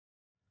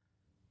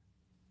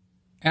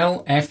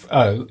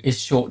LFO is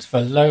short for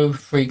low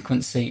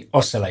frequency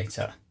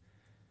oscillator.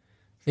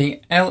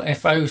 The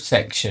LFO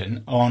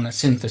section on a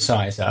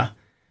synthesizer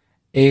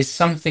is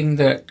something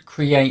that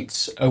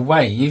creates a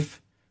wave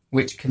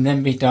which can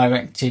then be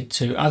directed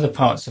to other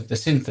parts of the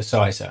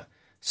synthesizer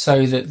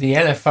so that the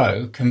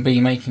LFO can be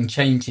making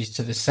changes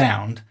to the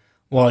sound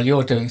while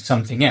you're doing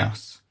something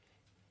else.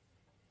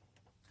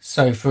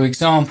 So for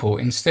example,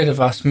 instead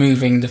of us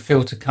moving the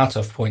filter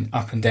cutoff point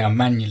up and down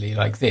manually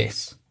like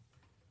this,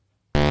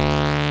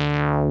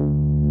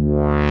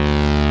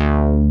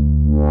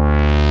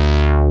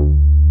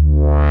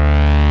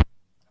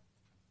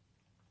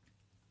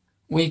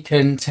 we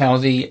can tell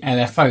the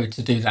LFO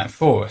to do that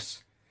for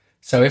us.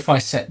 So if I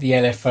set the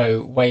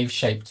LFO wave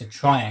shape to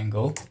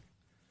triangle,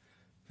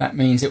 that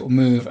means it will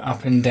move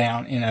up and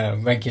down in a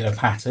regular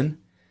pattern.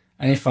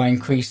 And if I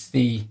increase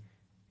the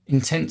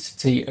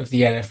intensity of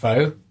the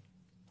LFO,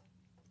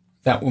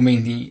 that will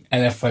mean the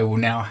LFO will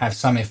now have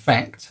some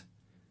effect.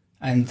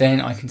 And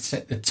then I can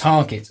set the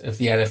target of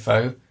the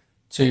LFO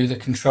to the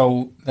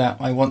control that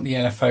I want the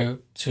LFO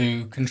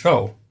to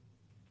control.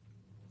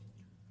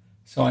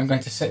 So I'm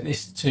going to set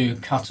this to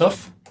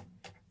cutoff,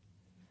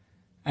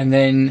 and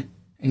then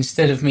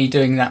instead of me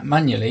doing that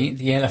manually,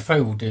 the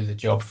LFO will do the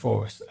job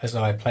for us as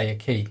I play a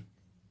key.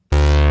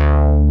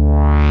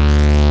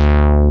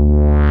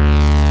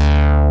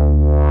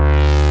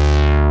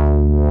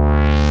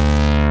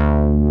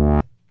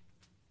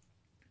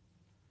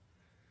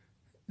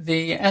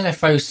 The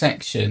LFO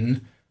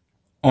section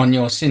on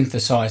your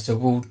synthesizer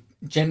will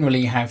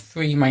generally have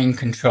three main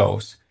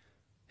controls.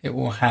 It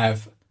will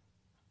have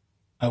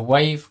a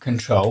wave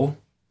control,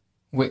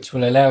 which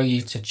will allow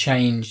you to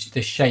change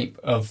the shape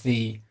of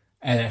the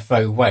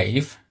LFO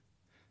wave.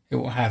 It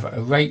will have a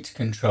rate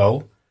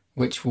control,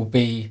 which will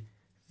be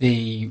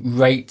the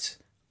rate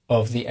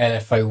of the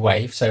LFO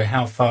wave, so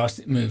how fast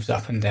it moves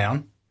up and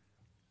down.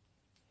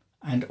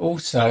 And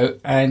also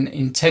an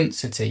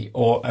intensity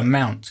or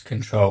amount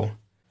control.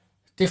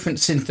 Different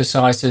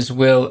synthesizers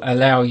will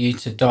allow you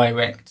to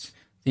direct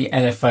the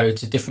LFO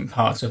to different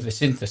parts of the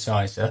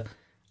synthesizer,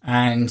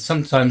 and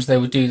sometimes they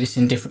will do this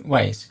in different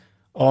ways.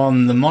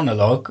 On the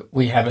monologue,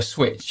 we have a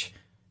switch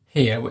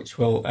here which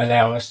will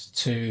allow us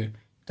to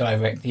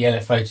direct the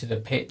LFO to the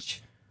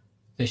pitch,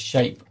 the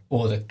shape,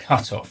 or the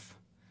cutoff.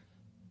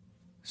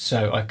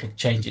 So I could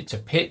change it to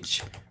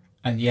pitch,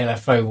 and the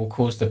LFO will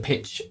cause the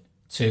pitch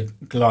to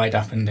glide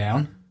up and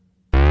down.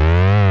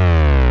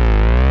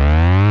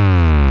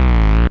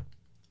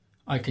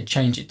 I could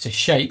change it to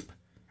shape,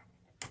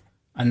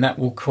 and that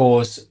will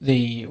cause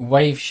the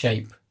wave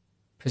shape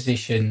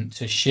position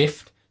to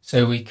shift,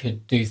 so we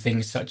could do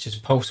things such as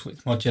pulse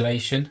width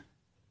modulation.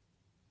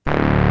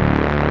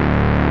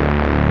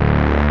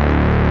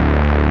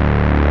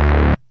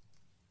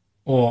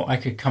 Or I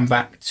could come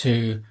back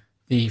to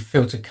the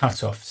filter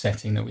cutoff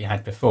setting that we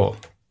had before.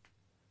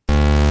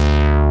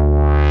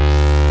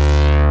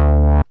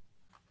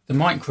 The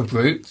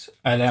microbrute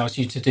allows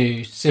you to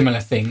do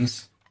similar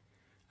things,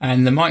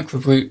 and the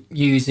microbrute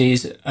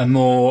uses a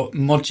more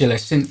modular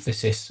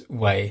synthesis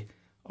way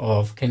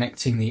of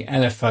connecting the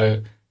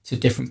LFO to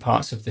different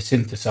parts of the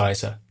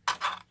synthesizer.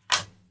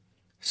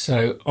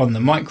 So on the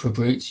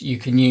microbrute, you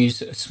can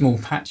use a small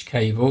patch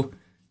cable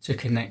to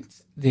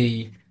connect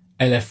the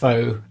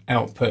LFO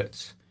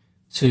output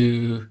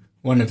to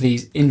one of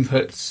these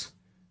inputs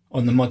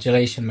on the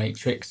modulation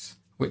matrix,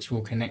 which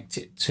will connect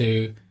it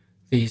to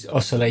these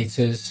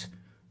oscillators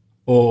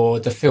or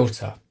the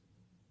filter.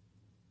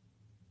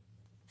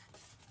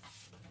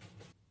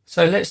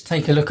 So let's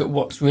take a look at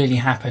what's really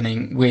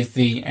happening with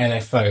the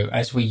LFO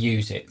as we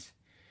use it.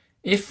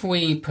 If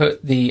we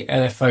put the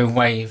LFO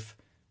wave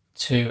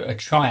to a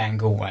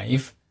triangle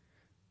wave,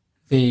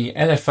 the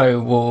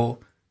LFO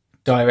will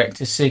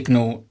direct a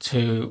signal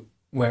to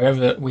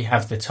wherever we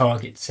have the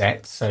target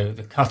set, so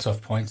the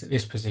cutoff point at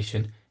this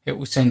position. It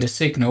will send a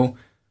signal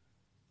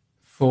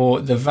for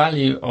the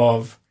value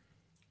of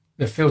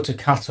the filter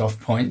cutoff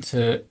point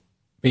to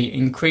be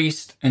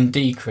increased and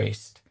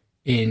decreased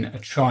in a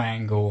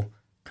triangle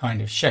kind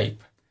of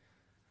shape.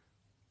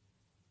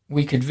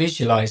 We could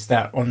visualize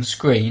that on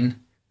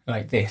screen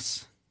like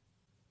this.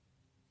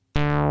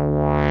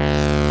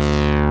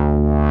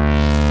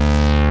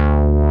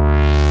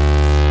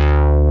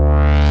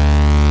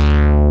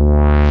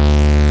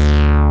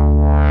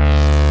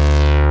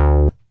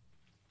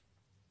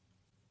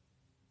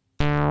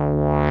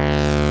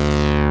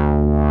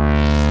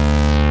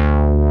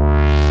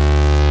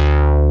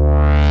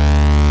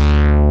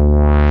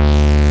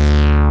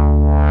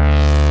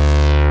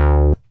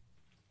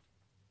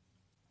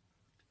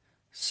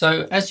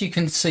 So as you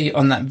can see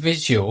on that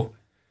visual,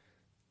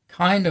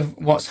 kind of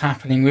what's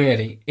happening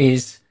really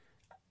is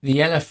the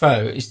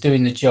LFO is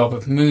doing the job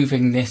of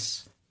moving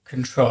this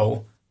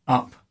control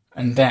up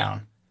and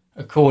down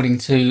according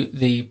to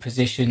the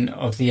position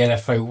of the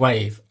LFO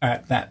wave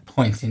at that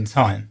point in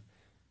time.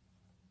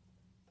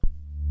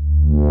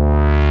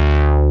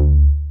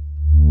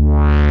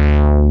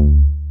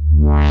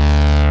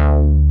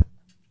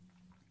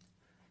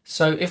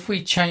 So if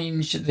we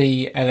change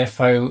the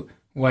LFO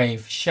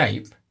wave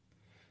shape,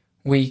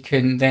 we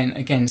can then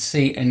again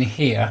see and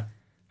hear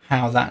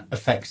how that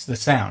affects the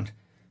sound.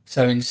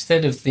 So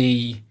instead of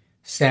the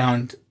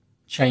sound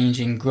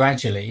changing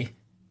gradually,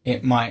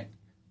 it might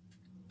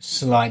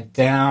slide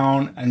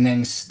down and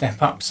then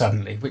step up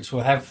suddenly, which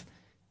will have,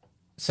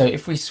 so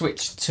if we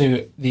switch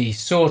to the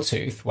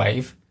sawtooth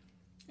wave,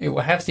 it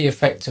will have the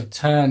effect of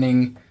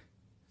turning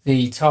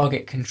the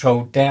target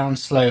control down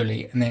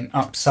slowly and then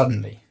up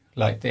suddenly,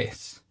 like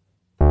this.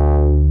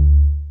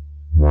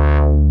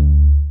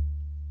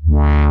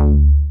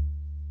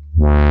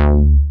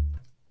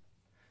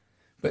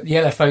 But the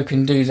LFO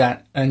can do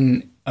that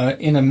in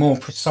a more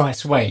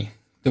precise way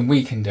than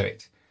we can do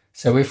it.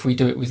 So if we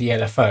do it with the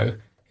LFO,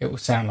 it will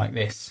sound like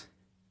this.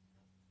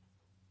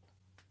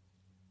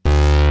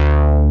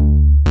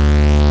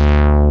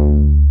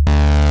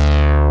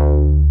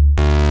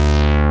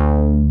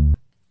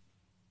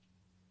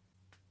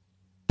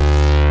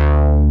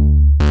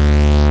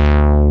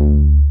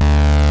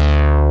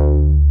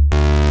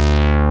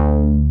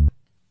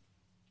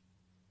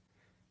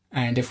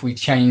 And if we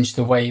change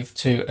the wave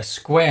to a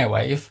square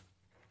wave,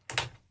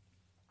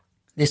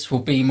 this will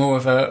be more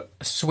of a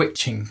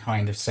switching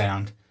kind of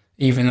sound,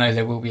 even though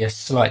there will be a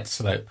slight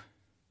slope.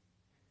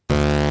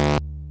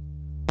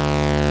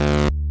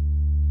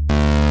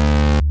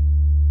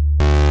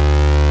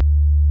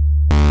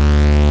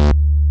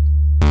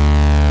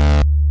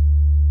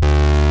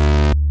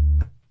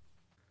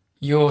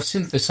 Your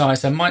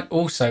synthesizer might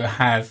also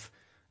have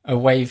a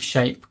wave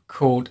shape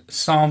called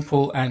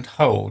sample and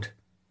hold.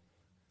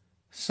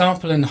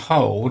 Sample and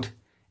hold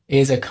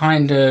is a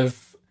kind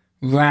of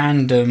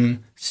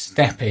random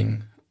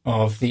stepping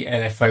of the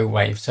LFO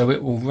wave. So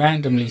it will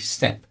randomly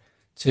step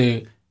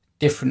to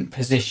different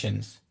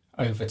positions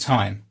over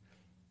time.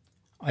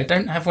 I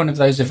don't have one of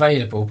those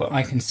available, but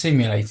I can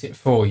simulate it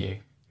for you.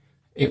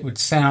 It would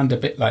sound a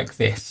bit like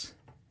this.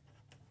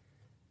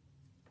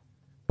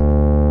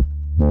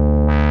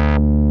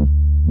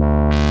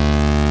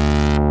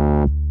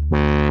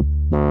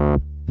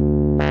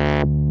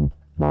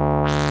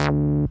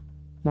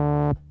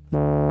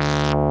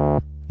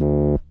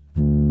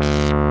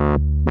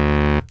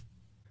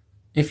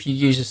 If you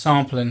use a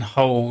sample and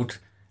hold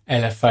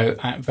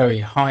LFO at very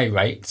high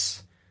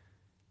rates,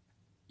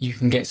 you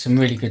can get some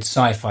really good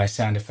sci-fi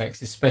sound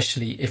effects,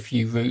 especially if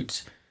you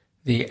route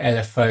the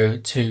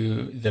LFO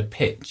to the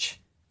pitch.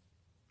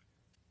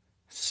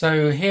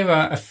 So here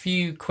are a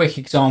few quick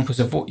examples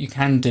of what you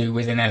can do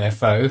with an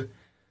LFO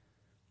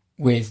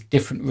with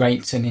different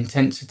rates and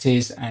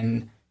intensities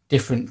and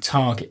different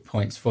target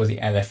points for the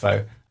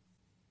LFO.